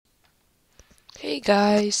Hey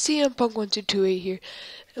guys, CMPunk1228 here,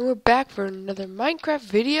 and we're back for another Minecraft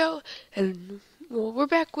video, and well, we're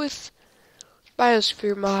back with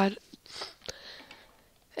Biosphere mod,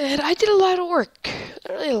 and I did a lot of work,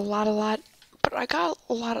 not really a lot, but I got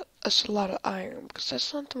a lot of iron, because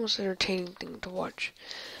that's not the most entertaining thing to watch.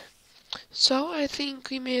 So I think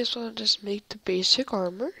we may as well just make the basic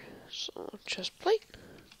armor, so chest plate,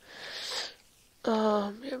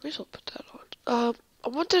 yeah, we will put that on. I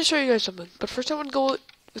wanted to show you guys something, but first I want to go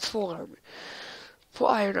with full armor. Full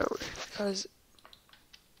iron armor, because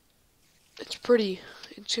it's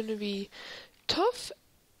gonna be tough,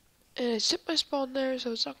 and I set my spawn there,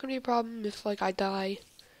 so it's not gonna be a problem if, like, I die.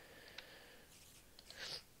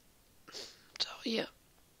 So, yeah.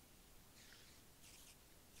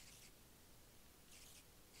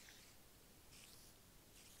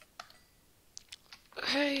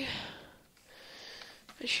 Okay.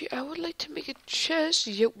 Actually, I would like to make a chest,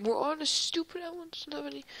 yet we're on a stupid island, doesn't have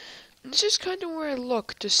any. And this is kind of where I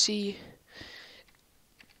look to see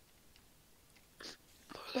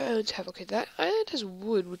what the islands have. Okay, that island has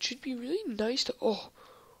wood, which should be really nice to. Oh.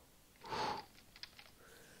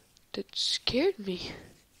 That scared me.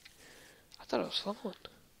 I thought it was falling.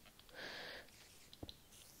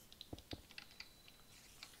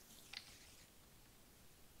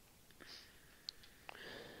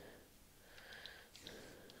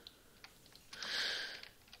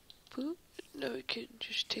 Boop. Now we can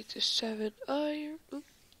just take the 7 iron. Boop,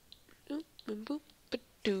 boop, boop, boop. But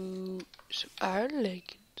do some iron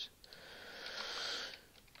leggings.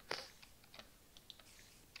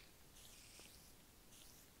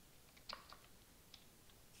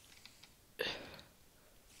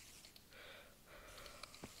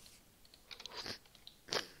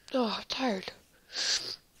 Oh, I'm tired.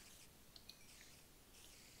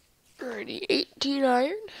 Alrighty, 18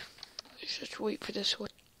 iron. Let's just wait for this one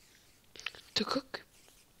to cook.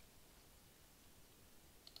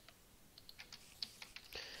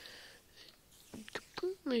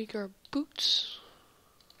 Make our boots.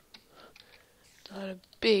 Not a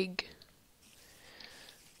big.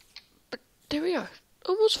 But there we are.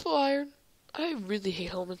 Almost full iron. I really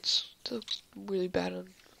hate helmets. It looks really bad on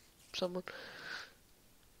someone.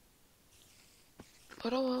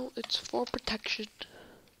 But oh well, it's for protection.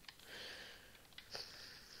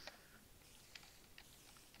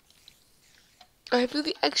 I believe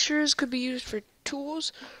the extras could be used for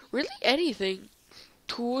tools. Really anything.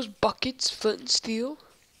 Tools, buckets, flint and steel.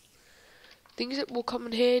 Things that will come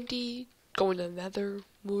in handy. Going to nether,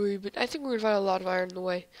 worry, but I think we're gonna find a lot of iron in the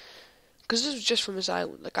way. Because this was just from this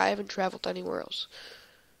island. Like, I haven't traveled anywhere else.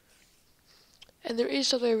 And there is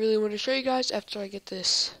something I really want to show you guys after I get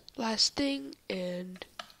this last thing. And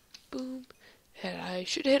boom. And I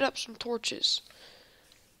should hit up some torches.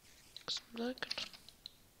 'Cause I'm not gonna...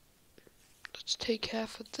 Let's take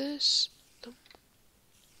half of this. No,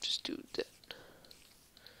 just do that.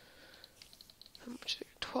 How much?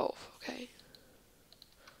 12, okay.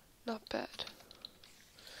 Not bad.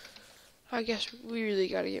 I guess we really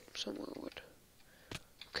gotta get some more wood.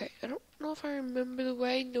 Okay, I don't know if I remember the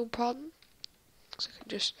way, no problem. Looks like I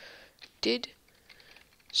just did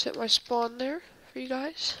set my spawn there for you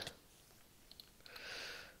guys.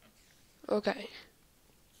 Okay.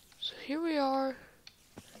 So here we are.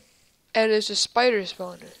 And there's a spider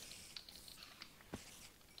spawner.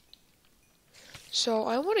 So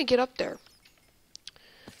I want to get up there.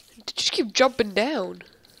 They just keep jumping down.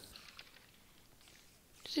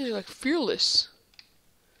 These are like fearless.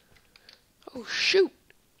 Oh shoot.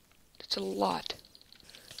 That's a lot.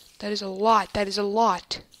 That is a lot. That is a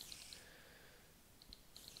lot.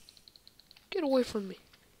 Get away from me.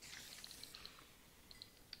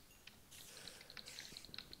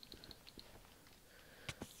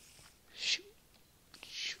 Shoot.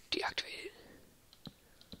 Shoot. Deactivate it.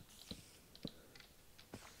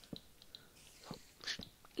 Oh, shoot.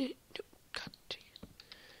 God dang it.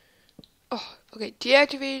 Oh, okay.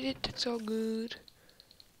 Deactivated it. That's all good.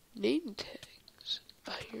 Name tags.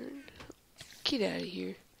 Iron. Get out of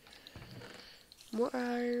here. More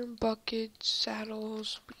iron, buckets,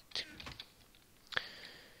 saddles. Sweet.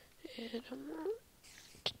 And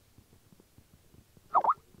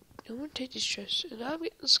I'm gonna take this chest, and I'm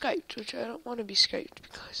getting Skyped, which I don't want to be Skyped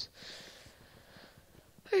because.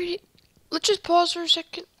 Alright, let's just pause for a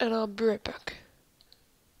second, and I'll be right back.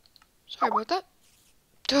 Sorry about that.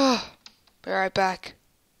 Duh. Be right back.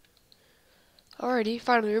 Alrighty,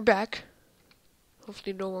 finally we're back.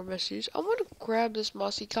 Hopefully no more messages. I want to grab this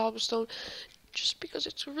mossy cobblestone just because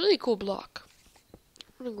it's a really cool block.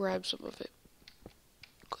 I'm gonna grab some of it.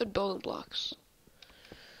 Good building blocks.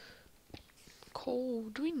 Coal.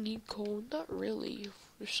 Do we need coal? Not really.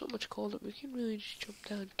 There's so much coal that we can really just jump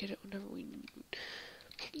down and get it whenever we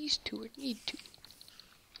please to or need to.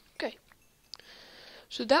 Okay.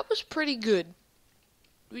 So that was pretty good.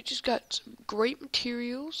 We just got some great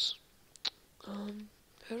materials. How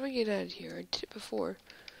do I get out of here? I did it before.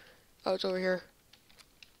 Oh, it's over here.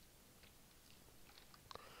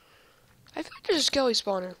 I feel like there's a skelly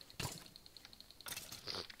spawner.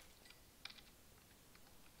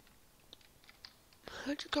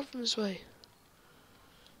 How'd you come from this way?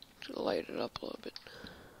 I'm gonna light it up a little bit.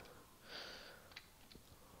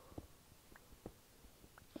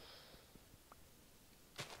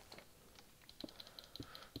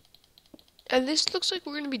 And this looks like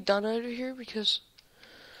we're gonna be done out of here because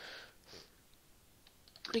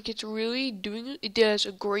like it's really doing it. It does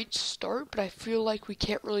a great start, but I feel like we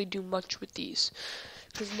can't really do much with these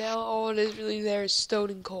because now all it is really there is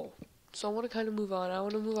stone and coal. So I want to kind of move on. I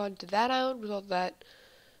want to move on to that island with all that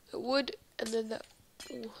wood, and then that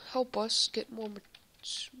will help us get more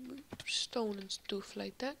stone and stuff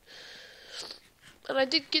like that. And I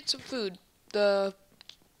did get some food. The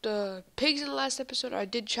pigs in the last episode I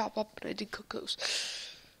did chop up and I did cook those.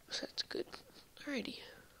 So that's good. Alrighty.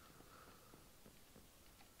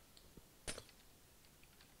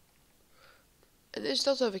 And this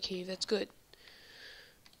does have a cave, that's good.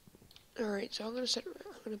 Alright, so I'm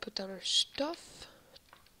gonna put down our stuff.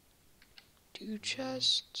 2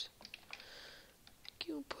 chests.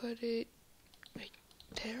 You put it right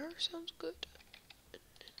there, sounds good.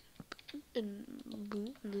 And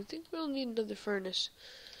boom, and I think we'll need another furnace.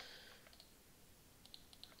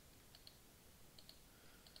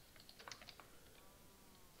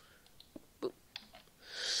 Boom.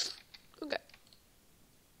 Okay.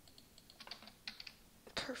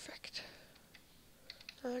 Perfect.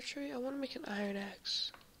 Actually, I want to make an iron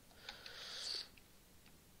axe.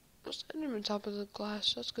 Let's end him on top of the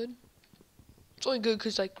glass. That's good. It's only good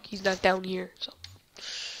because like he's not down here. So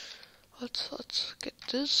let's get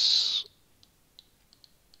this.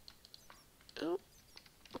 Oh,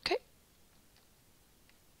 okay.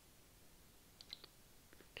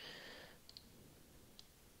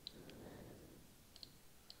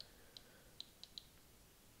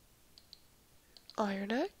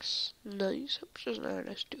 Iron axe. Nice. How much does an iron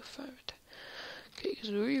axe do? 5 attack. Okay,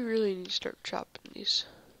 because we really need to start chopping these.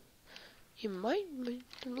 You might be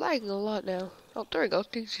lagging a lot now. Oh, there we go.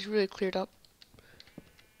 Things is really cleared up.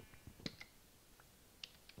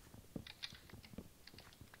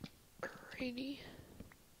 Alrighty.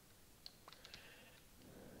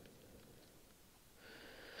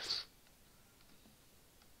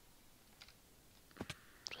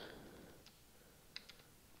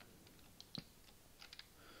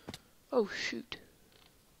 Oh shoot.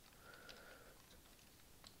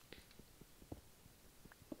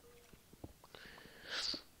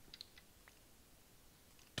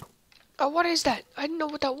 Oh, what is that? I didn't know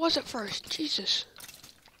what that was at first. Jesus.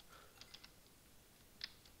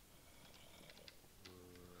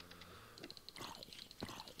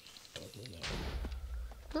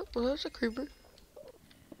 Oh, well, that's a creeper.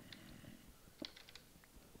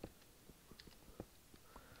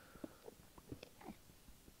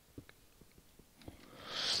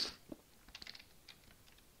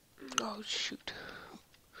 Oh, shoot.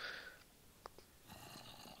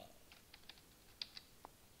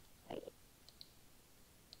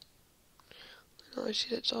 Oh, I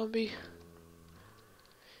see that zombie.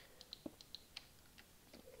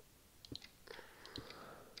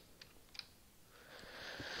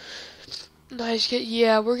 Nice.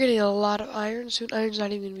 Yeah, we're getting a lot of iron soon. Iron's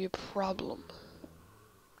not even gonna be a problem.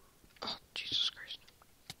 Oh, Jesus Christ.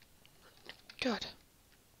 God.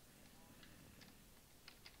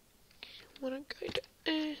 What a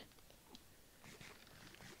guy.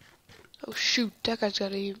 Oh shoot, that guy's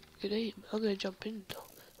got good aim. I'm gonna jump in though.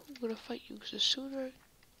 I'm gonna fight you because the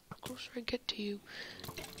closer I get to you,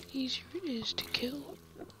 the easier it is to kill.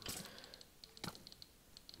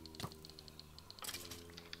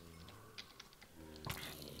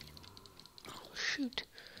 Oh shoot.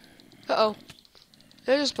 Uh-oh.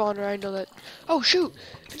 There's a spawner, I know that. Oh shoot!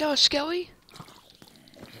 Now a skelly?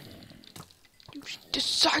 You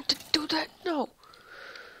decide to do that? No.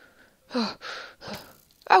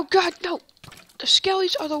 Oh god, no! The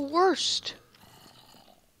skellies are the worst.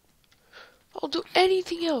 I'll do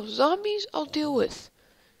anything else. Zombies, I'll deal with.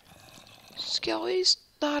 Skellies,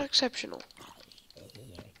 not exceptional.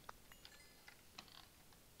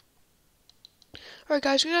 Alright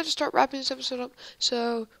guys, we're gonna have to start wrapping this episode up,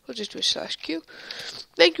 so we'll just do a /Q.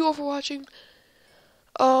 Thank you all for watching.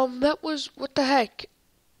 That was, what the heck?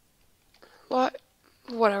 What?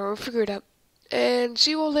 Whatever, we'll figure it out. And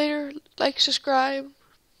see you all later. Like, subscribe.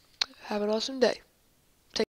 Have an awesome day.